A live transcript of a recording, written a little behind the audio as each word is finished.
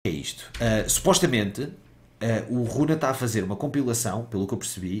é isto? Supostamente, o Runah está a fazer uma compilação, pelo que eu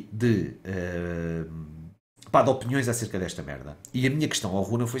percebi, de opiniões acerca desta merda. E a minha questão ao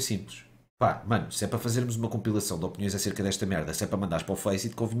Runah foi simples. Pá, mano, se é para fazermos uma compilação de opiniões acerca desta merda, se é para mandares para o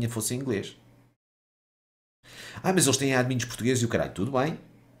Faceit, convinha fosse em inglês. Mas eles têm admins portugueses e o caralho. Tudo bem,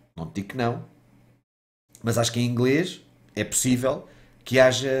 não te digo que não. Mas acho que em inglês é possível que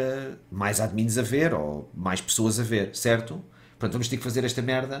haja mais admins a ver ou mais pessoas a ver, certo? Portanto, vamos ter que fazer esta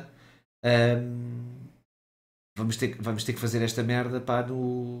merda. Vamos ter que fazer esta merda pá,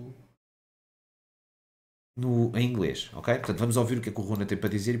 em inglês, ok? Portanto, vamos ouvir o que é que o Runah tem para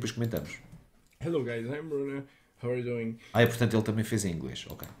dizer e depois comentamos. Hello guys, I'm Runah. How are you doing? Portanto, ele também fez em inglês,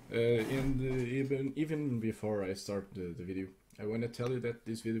 ok. Even before I start the video, I want to tell you that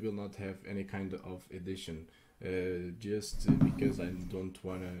this video will not have any kind of edition. Just because I don't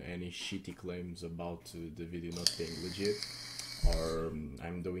want any shitty claims about the video not being legit, or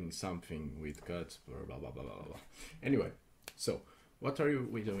I'm doing something with cuts, or blah blah blah blah blah. Anyway, so what are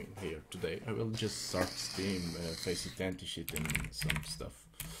we doing here today? I will just start Steam, Faceit anti-cheat and some stuff.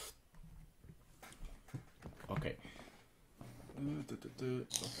 Okay.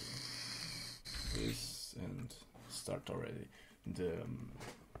 This and start already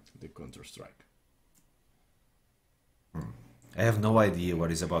the Counter-Strike. I have no idea what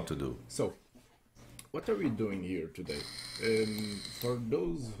he's about to do. So, what are we doing here today? For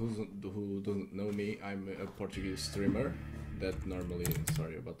those who don't know me, I'm a Portuguese streamer that normally,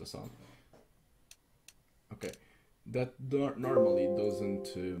 sorry about the sound. Okay, that normally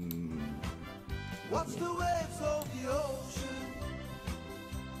doesn't. Watch the waves of the ocean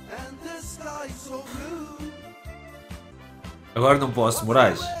and the sky so blue. Agora não posso,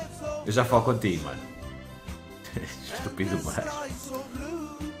 Moraes. Eu já falo contigo, mano. Estúpido Moraes.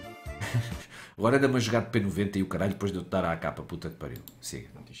 Agora anda-me a jogar de P90 e o caralho depois de eu te dar à capa, puta que pariu. Siga.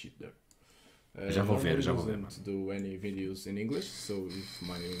 Já vou ver, já vou ver. Don't do any videos in English, so if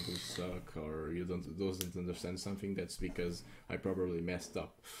my English suck or you doesn't understand something, that's because I probably messed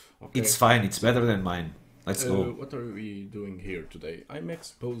up. Okay? It's fine, it's better than mine. Let's go. What are we doing here today? I'm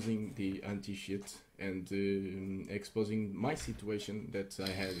exposing the anti-cheat and exposing my situation that I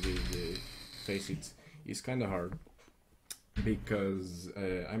had with Faceit. It's kind of hard because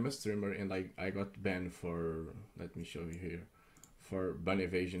I'm a streamer and I got banned for, let me show you here, for ban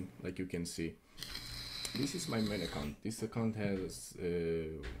evasion, like you can see. This is my main account. This account has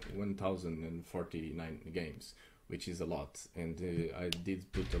 1049 games, which is a lot, and I did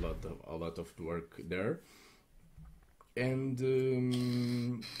put a lot of work there. And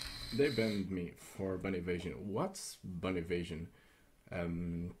they banned me for ban evasion. What's ban evasion?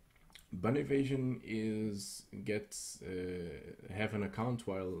 Ban evasion is have an account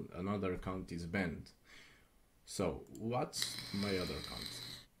while another account is banned. So what's my other account?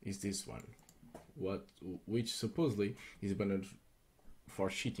 Is this one, which supposedly is banned for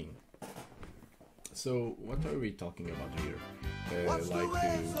cheating. So what are we talking about here? Watch the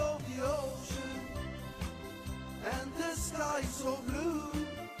waves of the ocean and the sky so blue.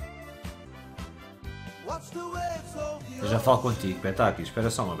 Watch the waves of the Eu já falo contigo, Petaki. Espera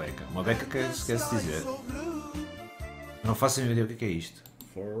só uma beca. Uma beca que esquece de dizer. Eu não faço ideia o que é isto.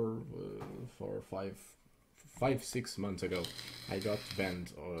 For 6 months ago, I got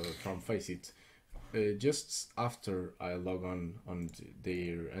banned from Faceit just after I log on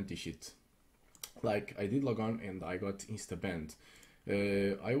their anti-cheat. Like, I did log on and I got insta-banned.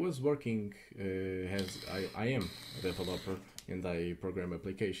 I was working as I am a developer and I program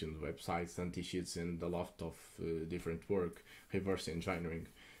applications, websites, anti-cheats, and a lot of different work, reverse engineering,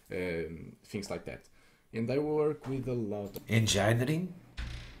 things like that. And I work with a lot of Engineering?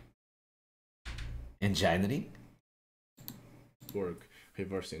 Engineering? work,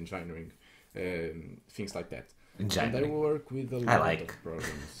 reverse engineering, things like that. Engineering. And I work with a lot of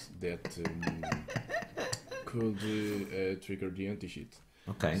programs that could trigger the anti-cheat.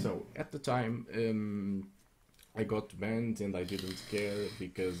 Okay. So at the time, I got banned and I didn't care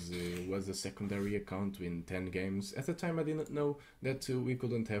because it was a secondary account with 10 games. At the time, I didn't know that we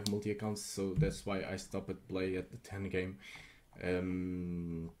couldn't have multi-accounts, so that's why I stopped play at the 10 game.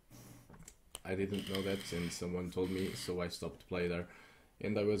 I didn't know that, and someone told me, so I stopped play there.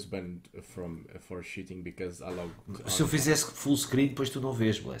 And I was banned for cheating because I logged on. Se eu fizesse full screen, depois tu não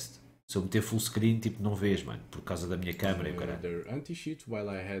vês, Blast. Se eu meter full screen, tipo, não vês, mano, por causa da minha câmera e o caralho. Their anti-cheat while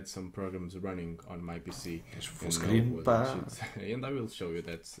I had some programs running on my PC. Full screen, pá. And I will show you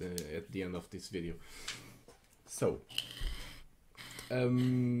that at the end of this video. So,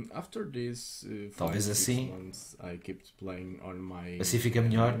 after this, talvez 5-6 assim. months, I kept playing on my Assim fica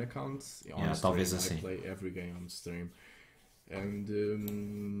melhor. main account. Yeah, talvez I assim. play every game on stream.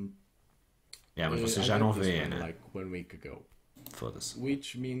 And Yeah, mas você I já got não this vê, one né? like 1 week ago. Foda-se.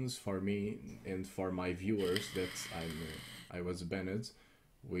 Which means for me and for my viewers that I was banned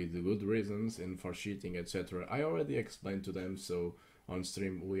with good reasons and for cheating, etc. I already explained to them, so on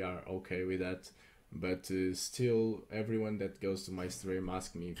stream we are okay with that. But still, everyone that goes to my stream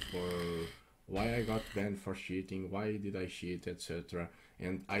asks me for why I got banned for cheating, why did I cheat, etc.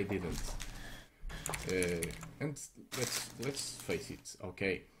 And I didn't. And let's face it,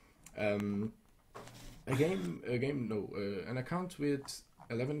 okay. An account with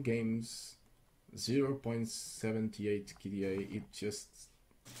 11 games, 0.78 KDA, it's just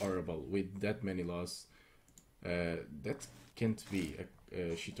horrible with that many loss. That can't be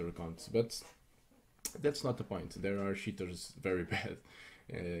a cheater account, but that's not the point. There are cheaters very bad,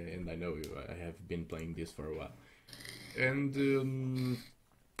 and I know I have been playing this for a while. And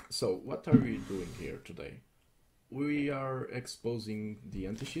so what are we doing here today? We are exposing the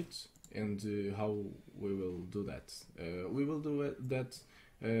anti-cheat and how we will do that. We will do that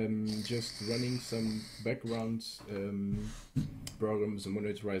just running some background programs,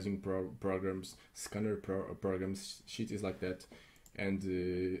 monitoring programs, scanner programs, shit is like that, and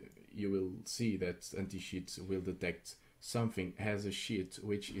you will see that anti-cheat will detect something has a cheat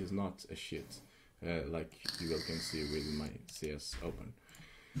which is not a cheat, like you can see with my CS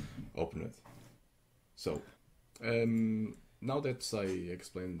open it. So now that I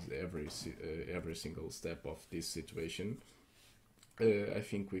explained every single step of this situation, I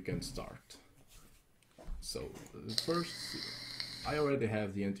think we can start. So first, I already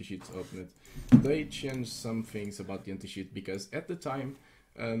have the anti-cheat opened. They changed some things about the anti-cheat because at the time,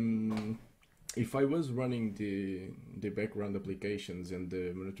 if I was running the background applications and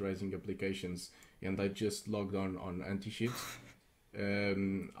the monitoring applications and I just logged on anti-cheat,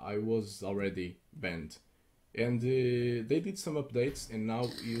 I was already banned. And they did some updates, and now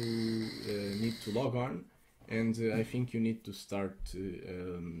you need to log on, and I think you need to start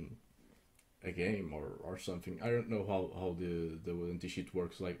a game or something. I don't know how the anti-cheat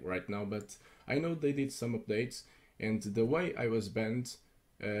works like right now, but I know they did some updates, and the way I was banned,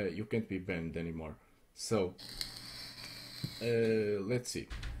 you can't be banned anymore. So let's see.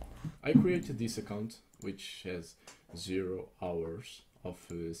 I created this account which has 0 hours of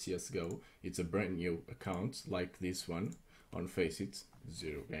CSGO. It's a brand new account like this one on Faceit,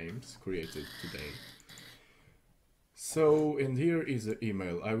 0 games created today. So, and here is the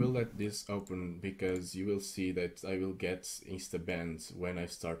email. I will let this open because you will see that I will get insta banned when I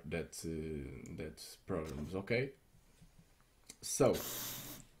start that programs. Okay. So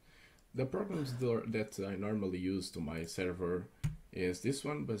the programs that I normally use to my server is this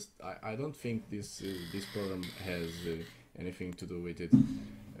one, but I don't think this program has anything to do with it,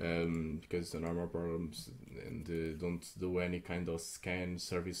 because the normal programs don't do any kind of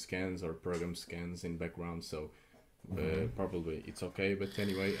service scans or program scans in background, so probably it's okay. But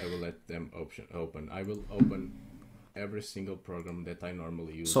anyway, I will let them open. I will open every single program that I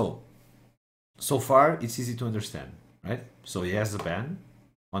normally use. So far it's easy to understand, right? So he has a ban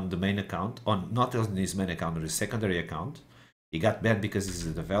on the main account, not on his main account, on his secondary account. He got banned because he's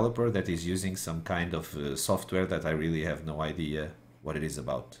a developer that is using some kind of software that I really have no idea what it is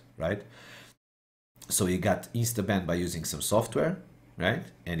about, right? So he got insta-banned by using some software, right?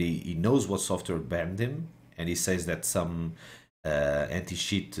 And he knows what software banned him, and he says that some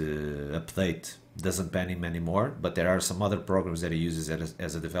anti-cheat update doesn't ban him anymore, but there are some other programs that he uses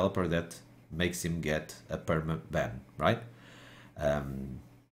as a developer that makes him get a permanent ban, right?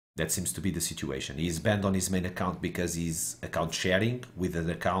 That seems to be the situation. He's banned on his main account because he's account sharing with an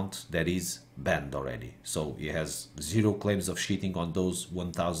account that is banned already. So he has 0 claims of cheating on those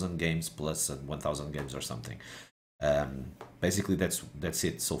 1,000 games plus 1,000 games or something. Basically, that's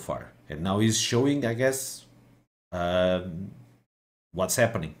it so far. And now he's showing, I guess, what's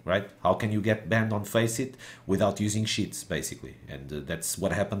happening, right? How can you get banned on Faceit without using cheats, basically? And that's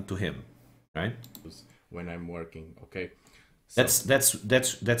what happened to him, right? When I'm working, okay. So.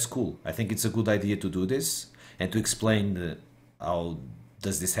 That's cool. I think it's a good idea to do this and to explain how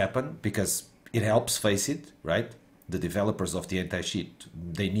does this happen, because it helps Faceit, right? The developers of the anti-cheat,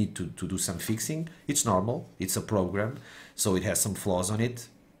 they need to do some fixing. It's normal. It's a program, so it has some flaws on it.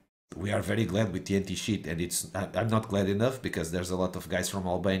 We are very glad with the anti-cheat, and I'm not glad enough because there's a lot of guys from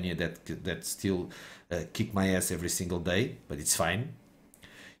Albania that still kick my ass every single day, but it's fine.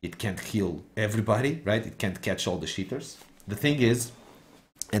 It can't kill everybody, right? It can't catch all the cheaters. The thing is,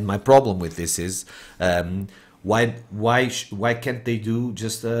 and my problem with this is, why can't they do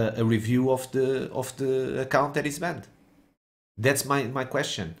just a review of the account that is banned? That's my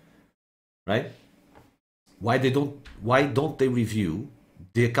question, right? why don't they review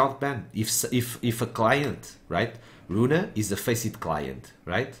the account ban? If a client, right? Runah is a Faceit client,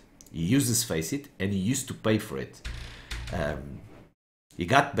 right? He uses Faceit and he used to pay for it. He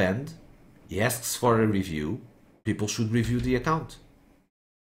got banned. He asks for a review. People should review the account.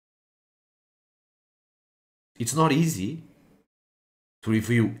 It's not easy to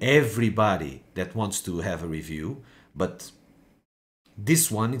review everybody that wants to have a review, but this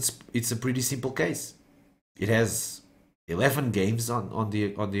one, it's a pretty simple case. It has 11 games on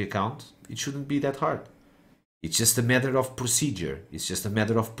the account. It shouldn't be that hard. It's just a matter of procedure. It's just a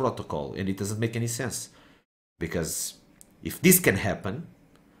matter of protocol, and it doesn't make any sense. Because if this can happen,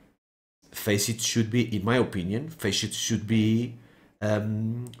 Faceit should be, in my opinion, Faceit should be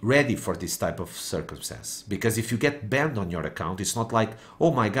ready for this type of circumstance. Because if you get banned on your account, it's not like,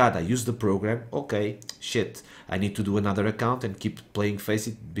 oh my god, I used the program, okay, shit, I need to do another account and keep playing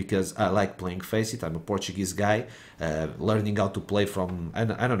Faceit because I like playing Faceit. I'm a Portuguese guy, learning how to play from, I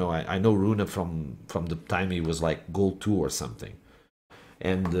don't know, I know Runah from the time he was like Gold 2 or something.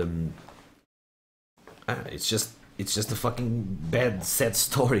 And it's just a fucking bad, sad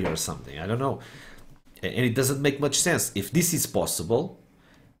story or something, I don't know. And it doesn't make much sense. If this is possible,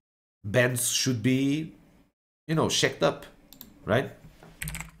 bans should be, you know, checked up, right?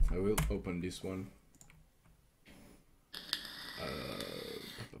 I will open this one.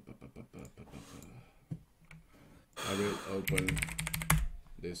 I will open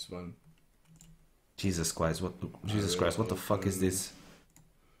this one. Jesus Christ! What the fuck is this?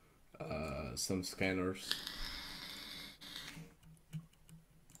 Some scanners.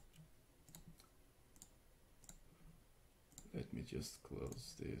 Let me just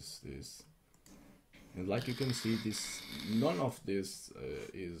close this, and like you can see, none of this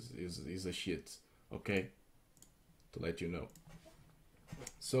is a shit. Okay, to let you know.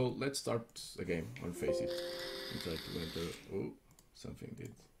 So let's start a game on Faceit. Try to enter. Oh, something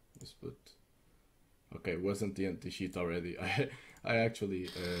did this, but okay, wasn't the anti-cheat already? I actually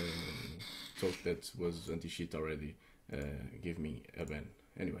thought that was anti-cheat already. Give me a ban.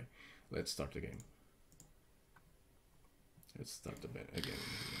 Anyway, let's start the game. Let's start the ban again.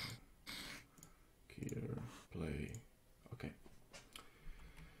 Here, play. Okay.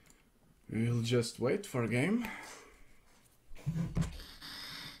 We'll just wait for a game.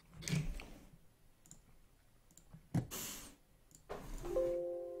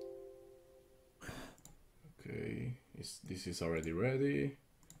 Okay, this is already ready.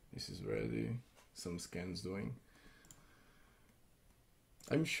 This is ready. Some scans doing.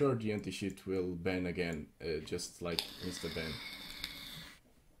 I'm sure the anti-cheat will ban again, just like insta-ban.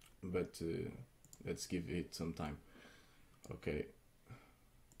 But let's give it some time. Okay.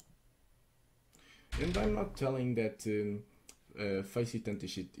 And I'm not telling that Faceit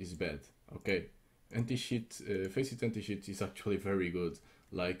anti-cheat is bad. Okay, anti-cheat, Faceit anti-cheat is actually very good.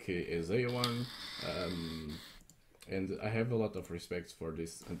 Like Isaiah one, and I have a lot of respect for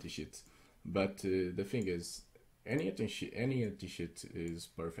this anti-cheat. But the thing is, any anti-cheat is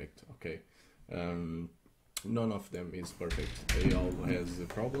perfect. Okay, none of them is perfect. They all has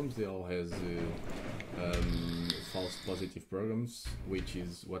problems. They all has false positive programs, which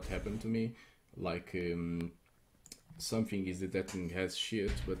is what happened to me. Like something is detecting has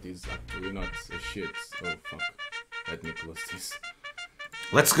shit, but is actually not a shit. Oh fuck! Let me close this.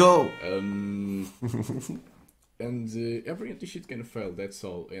 Let's go. And every anti-cheat can fail. That's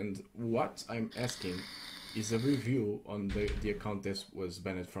all. And what I'm asking is a review on the account that was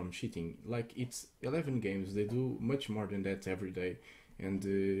banned from cheating. Like, it's 11 games, they do much more than that every day, and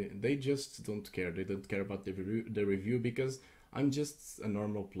they just don't care. They don't care about the review because I'm just a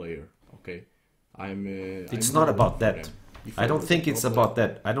normal player. Okay, it's not about that. I don't think it's about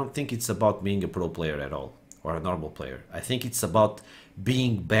that. I don't think it's about being a pro player at all, or a normal player. I think it's about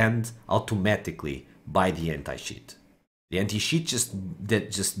being banned automatically by the anti-cheat. The anti-cheat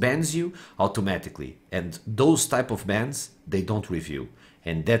just bans you automatically, and those type of bans, they don't review,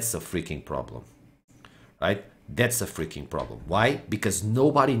 and that's a freaking problem, right? That's a freaking problem. Why? Because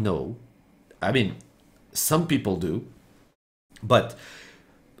nobody know. I mean, some people do, but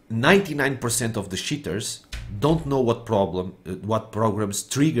 99% of the cheaters don't know what programs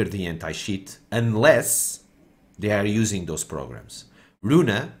trigger the anti-cheat unless they are using those programs.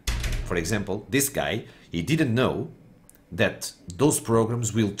 Runah, for example, this guy, he didn't know that those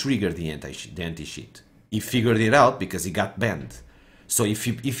programs will trigger the anti-cheat. He figured it out because he got banned. So if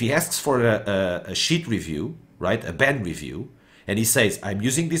he asks for a cheat review, right, a ban review, and he says, I'm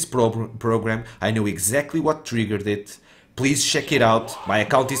using this program, I know exactly what triggered it, please check it out, my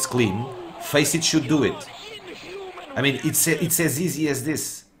account is clean, Faceit should do it. I mean, it's as easy as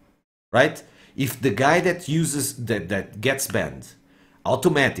this, right? if the guy that uses that gets banned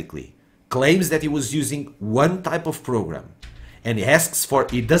automatically claims that he was using one type of program, and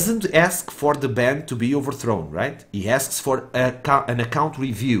he doesn't ask for the ban to be overthrown, right? He asks for an account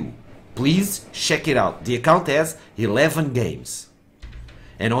review. Please check it out. The account has 11 games.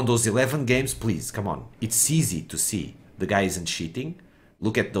 And on those 11 games, please, come on. It's easy to see the guy isn't cheating.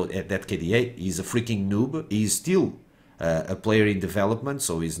 Look at that KDA. He's a freaking noob. He's still a player in development,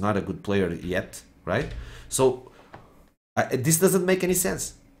 so he's not a good player yet, right? So this doesn't make any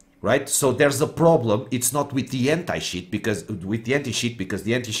sense. Right, so there's a problem. It's not with the anti-cheat because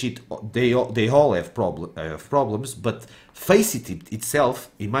the anti-cheat they all have problems, but Faceit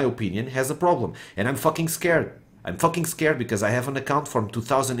itself, in my opinion, has a problem, and I'm fucking scared. I'm fucking scared because I have an account from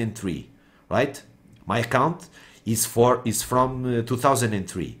 2003, right? My account is from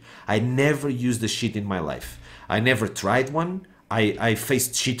 2003. I never used a cheat in my life. I never tried one. I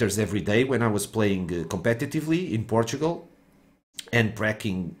faced cheaters every day when I was playing competitively in Portugal. And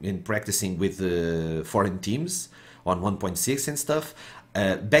practicing with foreign teams on 1.6 and stuff.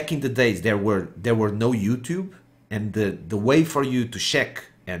 Back in the days, there were no YouTube, and the way for you to check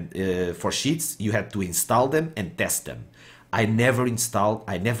and for cheats, you had to install them and test them. I never installed,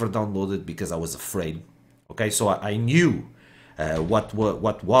 I never downloaded because I was afraid. Okay, so I knew what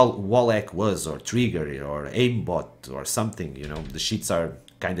Zorlak was, or Trigger, or Aimbot, or something. You know, the cheats are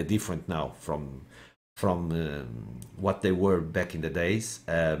kind of different now from what they were back in the days,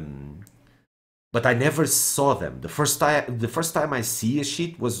 but I never saw them. The first time I see a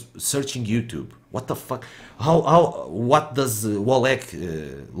cheat was searching YouTube. What the fuck? What does Zorlak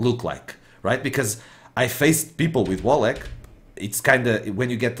look like? Right? Because I faced people with Zorlak. It's kind of,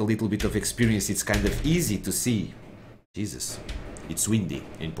 when you get a little bit of experience, it's kind of easy to see. Jesus, it's windy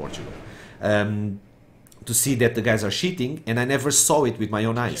in Portugal. To see that the guys are cheating, and I never saw it with my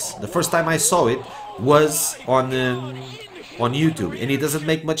own eyes. The first time I saw it was on YouTube, and it doesn't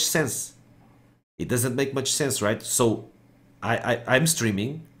make much sense. It doesn't make much sense, right? So I'm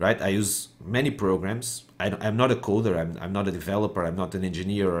streaming, right? I use many programs. I'm not a coder, I'm not a developer, I'm not an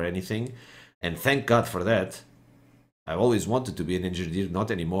engineer or anything, and thank God for that. I always wanted to be an engineer,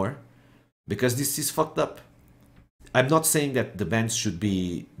 not anymore, because this is fucked up. I'm not saying that the bans should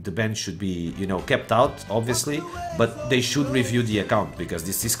be, you know, kept out, obviously, but they should review the account, because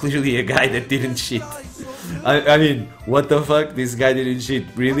this is clearly a guy that didn't cheat. I mean, what the fuck? This guy didn't cheat,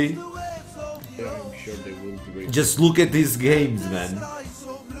 really? Yeah, I'm sure they will do it. Just look at these games, man.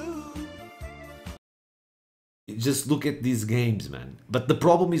 Just look at these games, man. But the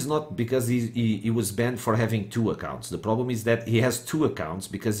problem is not because he was banned for having 2 accounts. The problem is that he has 2 accounts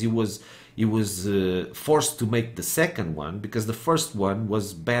because he was forced to make the second one because the first one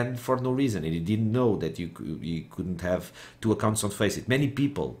was banned for no reason, and he didn't know that you couldn't have 2 accounts on Faceit. Many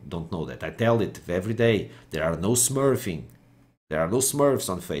people don't know that. I tell it every day. There are no smurfing. There are no smurfs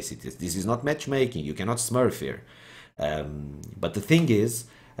on Faceit. This is not matchmaking. You cannot smurf here. But the thing is,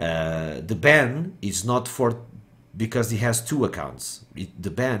 the ban is not because he has 2 accounts.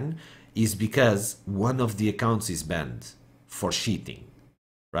 The ban is because one of the accounts is banned for cheating,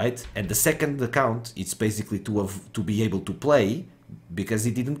 right? And the second account, it's basically to be able to play because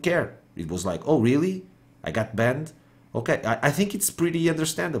he didn't care. It was like, oh really? I got banned? Okay, I think it's pretty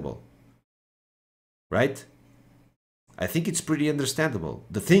understandable, right? I think it's pretty understandable.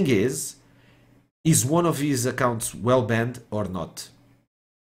 The thing is one of his accounts well banned or not?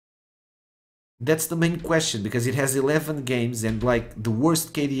 That's the main question, because it has 11 games and like the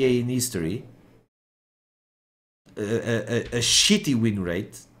worst KDA in history, a shitty win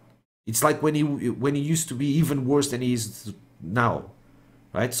rate. It's like when he used to be even worse than he is now,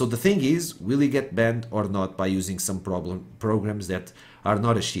 right? So the thing is, will he get banned or not by using some programs that are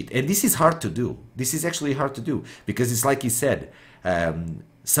not a cheat? And this is hard to do. This is actually hard to do because it's like he said,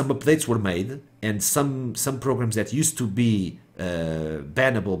 some updates were made and some programs that used to be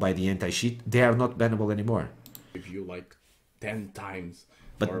bannable by the anti-cheat, they are not bannable anymore. If you like 10 times.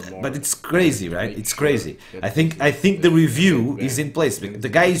 But it's crazy, right? It's crazy. I think the review is in place. The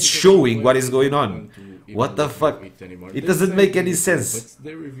guy is showing what is going on. What the fuck? It doesn't make any sense.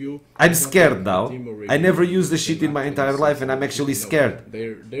 I'm scared now. I never used the shit in my entire life and I'm actually scared.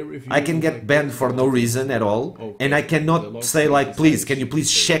 I can get banned for no reason at all, and I cannot say like, please, can you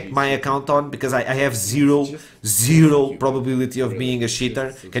please check my account on, because I have zero probability of being a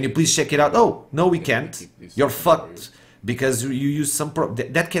cheater. Can you please check it out? Oh, no we can't. You're fucked. Because you use some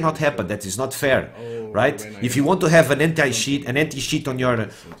that cannot happen. That is not fair, right? If you want to have an anti-cheat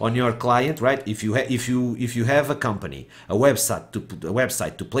on your client, right? If you have a company, a website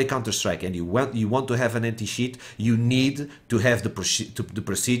to play Counter-Strike, and you want to have an anti-cheat, you need to have the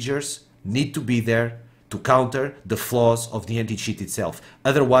procedures need to be there to counter the flaws of the anti-cheat itself.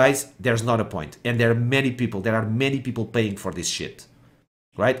 Otherwise, there's not a point. And there are many people paying for this shit.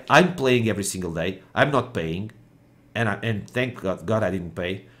 Right? I'm playing every single day. I'm not paying. And thank God I didn't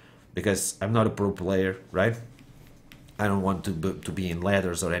pay, because I'm not a pro player, right? I don't want to be in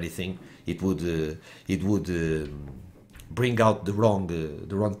ladders or anything. It would bring out the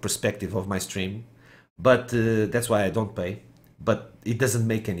wrong perspective of my stream. But that's why I don't pay. But it doesn't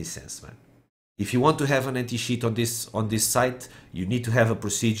make any sense, man. If you want to have an anti-cheat on this site, you need to have a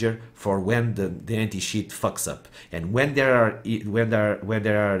procedure for when the anti-cheat fucks up, and when there are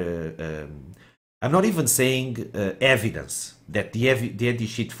I'm not even saying evidence that the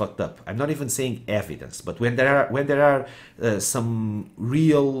anti-cheat fucked up. I'm not even saying evidence, but when there are some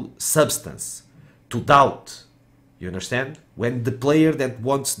real substance to doubt. You understand? When the player that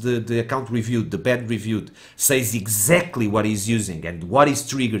wants the account reviewed, the ban reviewed, says exactly what he's using and what is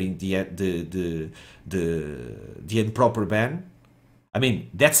triggering the improper ban, I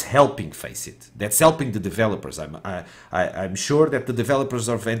mean, that's helping Faceit. That's helping the developers. I'm sure that the developers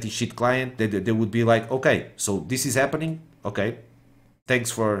of anti-cheat client, they would be like, okay, so this is happening. Okay,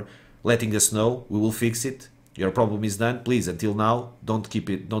 thanks for letting us know. We will fix it. Your problem is done. Please, until now, don't keep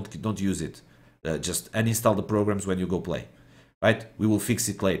it. Don't use it. Just uninstall the programs when you go play, right? We will fix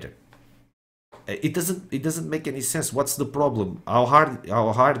it later. It doesn't make any sense. What's the problem? How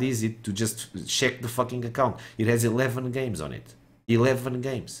hard is it to just check the fucking account? It has 11 games on it. 11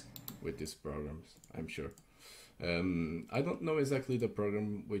 games. With these programs, I'm sure. I don't know exactly the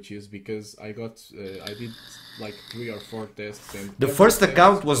program which is, because I did like 3 or 4 tests, and the first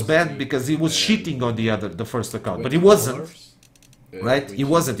account was banned because he was cheating on the first account, but he wasn't. Right? It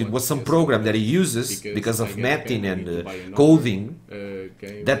wasn't. It was some program that he uses because of matting and coding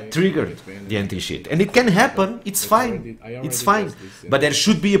that triggered the anti-cheat. And it can happen. It's fine. It's fine. But there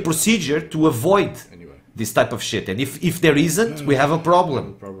should be a procedure to avoid this type of shit. And if there isn't, we have a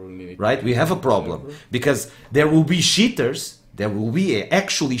problem. Right? We have a problem. Because there will be cheaters. There will be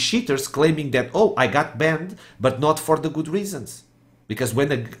actually cheaters claiming that, oh, I got banned, but not for the good reasons. Because when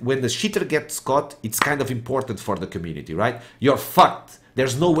the cheater gets caught, it's kind of important for the community, right? You're fucked.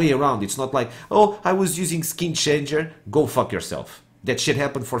 There's no way around. It's not like, oh, I was using skin changer. Go fuck yourself. That shit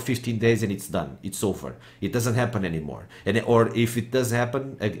happened for 15 days and it's done. It's over. It doesn't happen anymore. Or if it does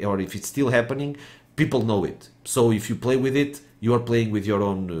happen, or if it's still happening, people know it. So if you play with it, you are playing with your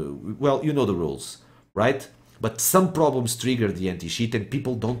own, well, you know the rules, right? But some problems trigger the anti-cheat and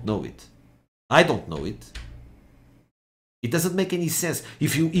people don't know it. I don't know it. It doesn't make any sense.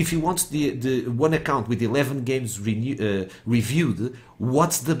 If you want the one account with 11 games reviewed,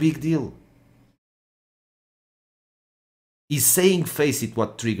 what's the big deal? Is saying Faceit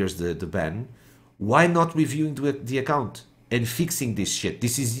what triggers the ban? Why not reviewing the account and fixing this shit?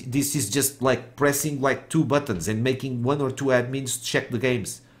 This is just like pressing like 2 buttons and making 1 or 2 admins check the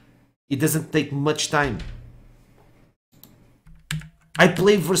games. It doesn't take much time. I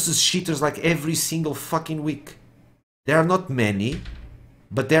play versus cheaters like every single fucking week. There are not many,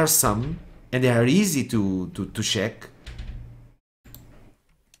 but there are some, and they are easy to check.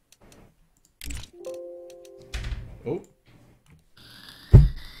 Oh,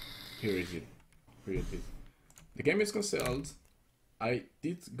 here is it. Here it is. The game is cancelled. I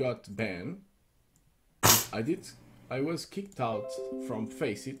got banned. I was kicked out from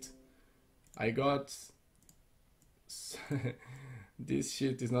Faceit. I got. This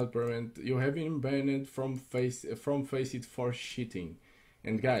shit is not permanent. You have been banned from Faceit for cheating.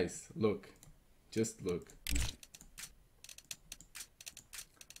 And guys, look. Just look.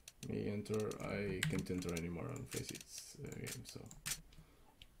 Me enter. I can't enter anymore on Faceit's game, so.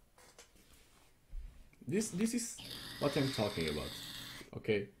 This is what I'm talking about.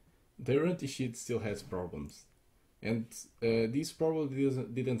 Okay? The anti-cheat still has problems. And this probably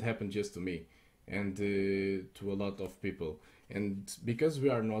didn't happen just to me. And to a lot of people. And because we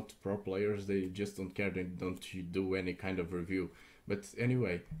are not pro players, they just don't care, they don't do any kind of review. But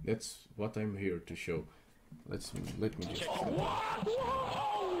anyway, that's what I'm here to show. Let me just... Oh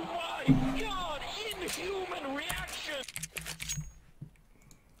my god! Inhuman reaction!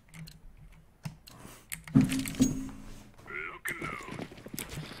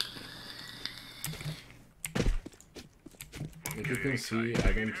 As you can see,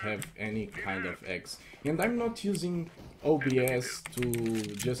 I don't have any kind of X. And I'm not using OBS to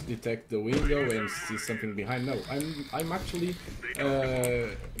just detect the window and see something behind. No, I'm actually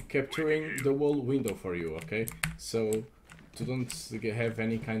capturing the whole window for you, okay? So to don't have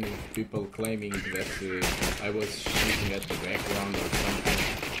any kind of people claiming that I was shooting at the background or something.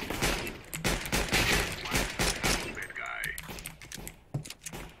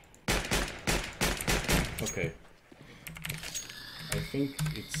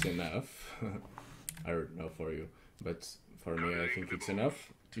 think it's enough. I don't know for you, but for me, I think it's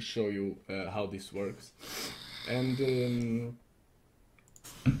enough to show you how this works. And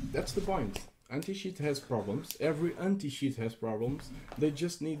that's the point. Anti-cheat has problems. Every anti-cheat has problems. They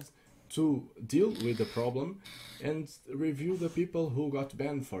just need to deal with the problem and review the people who got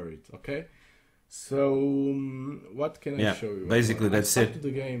banned for it, okay? So what can I show you? Basically, that's I it. started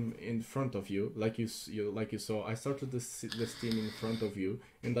the game in front of you, like you saw. I started the Steam in front of you,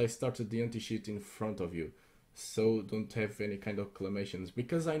 and I started the anti-cheat in front of you. So don't have any kind of clamations,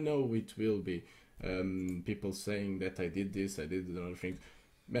 because I know it will be people saying that I did this, I did another thing.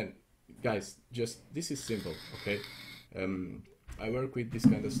 Man, guys, just this is simple, okay? I work with this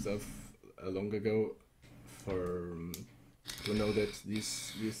kind of stuff long ago to know that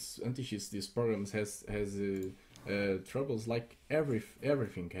this anti-cheats, these programs has troubles like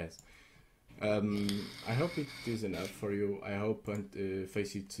everything has. I hope it is enough for you. I hope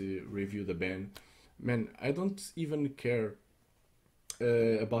Faceit to review the ban. Man, I don't even care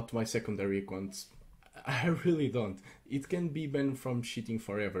about my secondary accounts. I really don't. It can be banned from cheating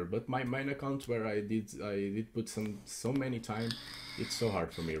forever, but my main account where I did put so many time, it's so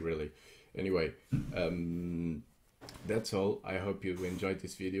hard for me, really. Anyway, that's all. I hope you enjoyed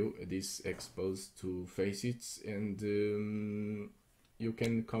this video, this expose to Faceit, and you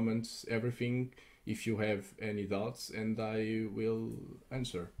can comment everything if you have any doubts, and I will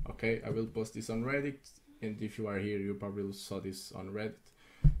answer. Okay, I will post this on Reddit, and if you are here, you probably saw this on Reddit.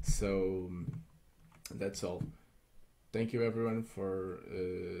 So that's all. Thank you everyone for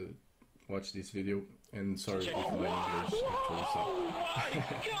watch this video, and sorry if my English actually sucks. My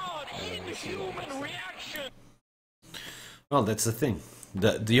God, inhuman reaction! Well, that's the thing.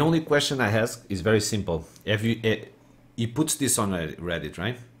 The only question I ask is very simple. Have you? He puts this on Reddit,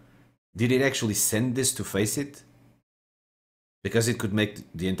 right? Did it actually send this to Faceit? Because it could make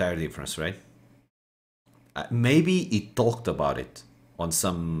the entire difference, right? Maybe he talked about it on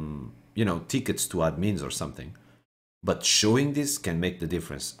some, you know, tickets to admins or something. But showing this can make the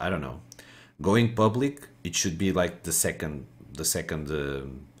difference. I don't know. Going public, it should be like the second,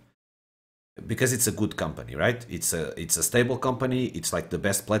 because it's a good company, right? It's a stable company. It's like the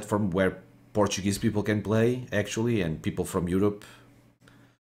best platform where Portuguese people can play, actually, and people from Europe.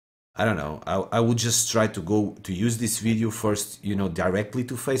 I don't know. I would just try to use this video first, you know, directly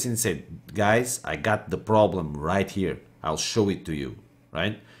to Faceit and say, guys, I got the problem right here. I'll show it to you,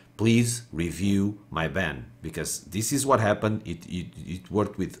 right? Please review my ban, because this is what happened. It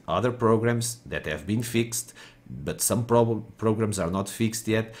worked with other programs that have been fixed, but some programs are not fixed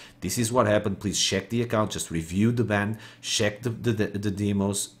yet. This is what happened. Please check the account. Just review the ban. Check the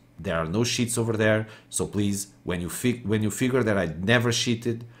demos. There are no cheats over there. So please, when you figure that I never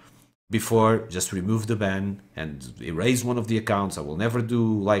cheated before, just remove the ban and erase one of the accounts. I will never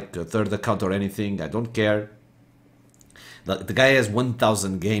do like a third account or anything. I don't care. The guy has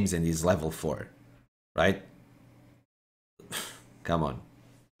 1,000 games and he's level 4, right? Come on.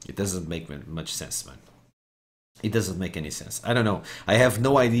 It doesn't make much sense, man. It doesn't make any sense. I don't know. I have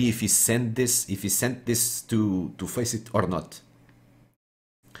no idea if he sent this to Faceit or not.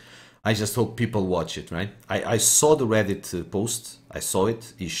 I just hope people watch it, right? I saw the Reddit post. I saw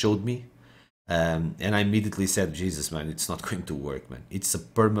it. He showed me. And I immediately said, Jesus, man, it's not going to work, man. It's a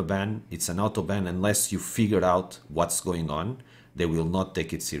permaban. It's an auto ban. Unless you figure out what's going on, they will not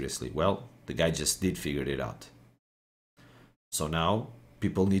take it seriously. Well, the guy just did figure it out. So now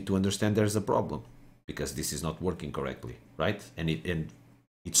people need to understand there's a problem, because this is not working correctly, right? And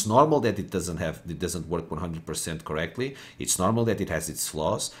it's normal that it doesn't work 100% correctly. It's normal that it has its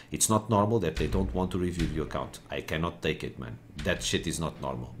flaws. It's not normal that they don't want to review your account. I cannot take it, man. That shit is not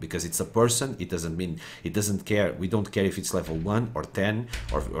normal, because it's a person. It doesn't care. We don't care if it's level 1 or 10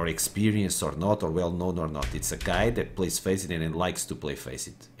 or experienced or not, or well known or not. It's a guy that plays Faceit and likes to play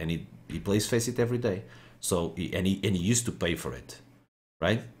Faceit, and he plays Faceit every day. So he used to pay for it,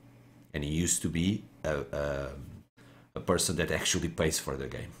 right? And he used to be a person that actually pays for the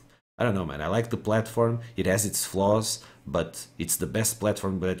game. I don't know, man. I like the platform. It has its flaws, but it's the best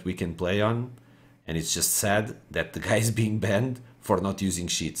platform that we can play on. And it's just sad that the guy is being banned for not using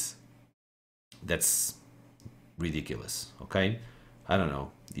cheats. That's ridiculous, okay? I don't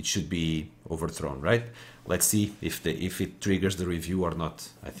know. It should be overthrown, right? Let's see if it triggers the review or not.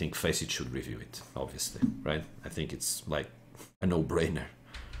 I think Faceit should review it, obviously, right? I think it's like a no-brainer.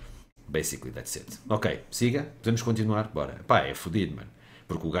 Basically, that's it. Ok, siga. Podemos continuar? Bora. Pá, é fodido, mano.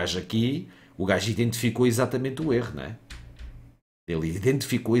 Porque o gajo aqui, identificou exatamente o erro, não é? Ele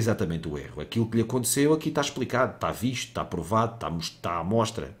identificou exatamente o erro. Aquilo que lhe aconteceu aqui está explicado, está visto, está provado, está à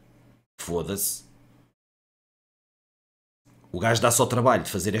mostra. Foda-se. O gajo dá só o trabalho de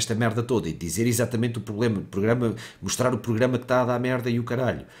fazer esta merda toda e de dizer exatamente o programa, mostrar o programa que está a dar merda e o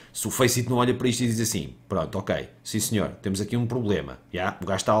caralho. Se o Faceit não olha para isto e diz assim, pronto, ok, sim senhor, temos aqui um problema. Yeah, o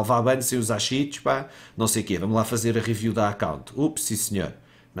gajo está a levar ban sem usar cheats, pá, não sei o quê, vamos lá fazer a review da account. Ups, sim senhor,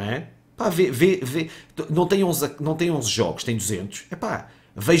 não é? Pá, vê, não tem 11 jogos, tem 200, é pá.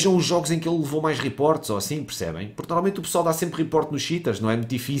 Vejam os jogos em que ele levou mais reportes, ou assim, percebem? Porque normalmente o pessoal dá sempre report nos cheaters, não é muito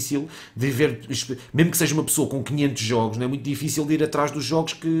difícil de ver, mesmo que seja uma pessoa com 500 jogos, não é muito difícil de ir atrás dos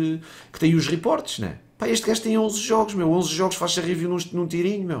jogos que têm os reportes, não é? Pá, este gajo tem 11 jogos, meu, 11 jogos faz-se a review num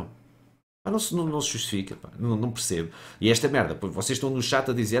tirinho, meu. Pá, não se justifica, pá, não percebo. E esta merda, pois vocês estão no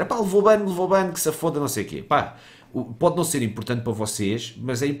chat a dizer, pá, levou ban, que se foda, não sei o quê. Pá, pode não ser importante para vocês,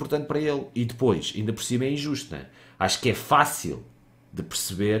 mas é importante para ele. E depois, ainda por cima é injusto, não é? Acho que é fácil de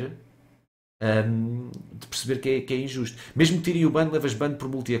perceber que é injusto. Mesmo que tirem o ban, levas ban por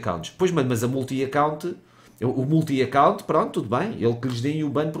multi-accounts. Pois, mano, mas a multi-account, o multi-account, pronto, tudo bem. Ele que lhes deem o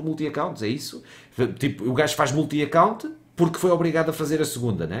ban por multi-accounts, é isso. Tipo, o gajo faz multi-account porque foi obrigado a fazer a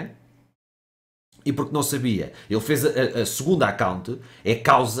segunda, né? E porque não sabia. Ele fez a segunda account, é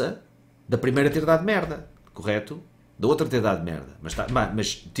causa da primeira ter dado merda, correto? Da outra ter dado merda.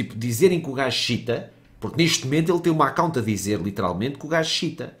 Mas tipo, dizerem que o gajo cheata, porque neste momento ele tem uma account a dizer, literalmente, que o gajo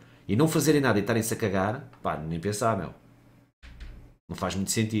cheata. E não fazerem nada e estarem-se a cagar, pá, nem pensar, meu. Não faz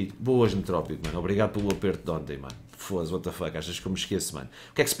muito sentido. Boas, Netrópico, mano. Obrigado pelo aperto de ontem, mano. Foda-se, what the fuck, achas que eu me esqueço, mano?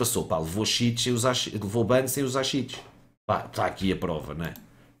 O que é que se passou, pá? Levou cheats sem usar, levou ban sem usar cheats. Pá, está aqui a prova, não é?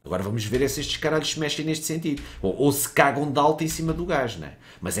 Agora vamos ver se estes caralhos se mexem neste sentido. Ou se cagam de alto em cima do gajo, não é?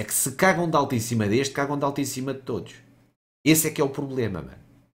 Mas é que se cagam de alto em cima deste, cagam de alto em cima de todos. Esse é que é o problema, mano.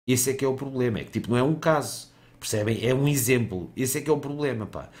 Esse é que é o problema. É que tipo, não é um caso. Percebem? É um exemplo. Esse é que é o problema,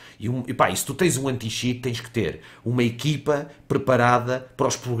 pá. E se tu tens um anti-cheat, tens que ter uma equipa preparada para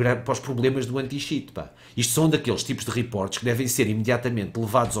os problemas do anti-cheat, pá. Isto são daqueles tipos de reportes que devem ser imediatamente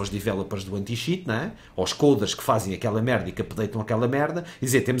levados aos developers do anti-cheat, não é? Aos coders que fazem aquela merda e que updatam aquela merda, e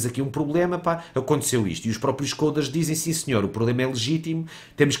dizer, temos aqui um problema, pá, aconteceu isto. E os próprios coders dizem, sim senhor, o problema é legítimo,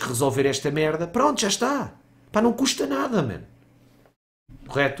 temos que resolver esta merda. Pronto, já está. Pá, não custa nada, mano.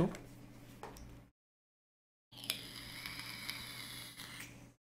 Correto?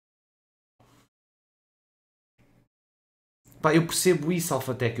 Pá, eu percebo isso,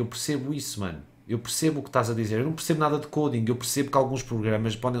 Alphatec, eu percebo isso, mano. Eu percebo o que estás a dizer. Eu não percebo nada de coding. Eu percebo que alguns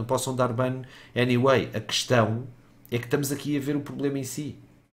programas possam dar ban anyway. A questão é que estamos aqui a ver o problema em si.